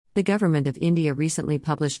The Government of India recently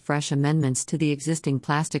published fresh amendments to the existing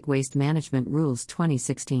Plastic Waste Management Rules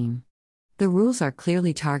 2016. The rules are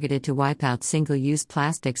clearly targeted to wipe out single-use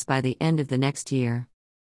plastics by the end of the next year.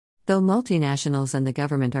 Though multinationals and the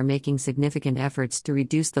government are making significant efforts to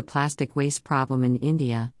reduce the plastic waste problem in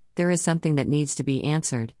India, there is something that needs to be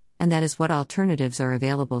answered, and that is what alternatives are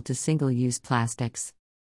available to single-use plastics.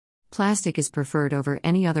 Plastic is preferred over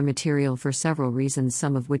any other material for several reasons,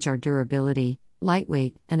 some of which are durability,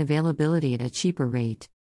 lightweight, and availability at a cheaper rate.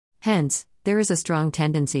 Hence, there is a strong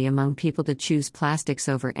tendency among people to choose plastics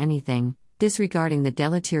over anything, disregarding the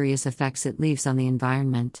deleterious effects it leaves on the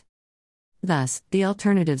environment. Thus, the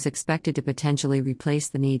alternatives expected to potentially replace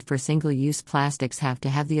the need for single-use plastics have to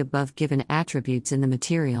have the above-given attributes in the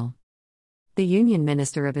material. The Union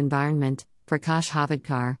Minister of Environment, Prakash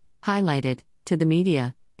Javadekar, highlighted, to the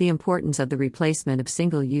media, the importance of the replacement of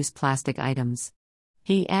single-use plastic items.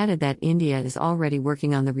 He added that India is already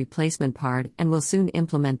working on the replacement part and will soon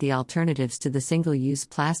implement the alternatives to the single-use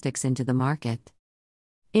plastics into the market.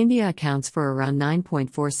 India accounts for around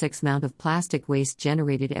 9.46% amount of plastic waste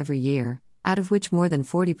generated every year, out of which more than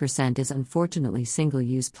 40% is unfortunately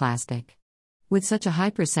single-use plastic. With such a high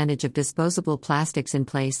percentage of disposable plastics in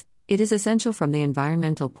place, it is essential from the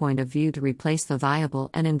environmental point of view to replace the viable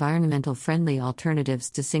and environmental-friendly alternatives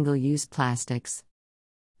to single-use plastics.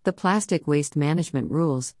 The Plastic Waste Management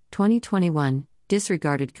Rules, 2021,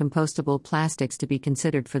 disregarded compostable plastics to be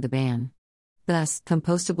considered for the ban. Thus,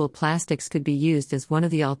 compostable plastics could be used as one of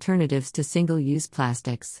the alternatives to single-use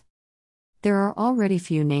plastics. There are already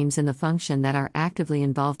few names in the function that are actively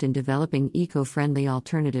involved in developing eco-friendly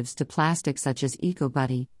alternatives to plastic, such as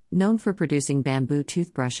EcoBuddy, known for producing bamboo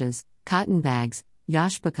toothbrushes, cotton bags,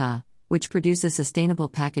 Yashpaka, which produces sustainable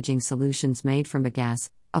packaging solutions made from bagasse,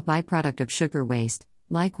 a byproduct of sugar waste.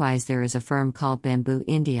 Likewise, there is a firm called Bamboo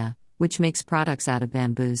India, which makes products out of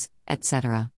bamboos, etc.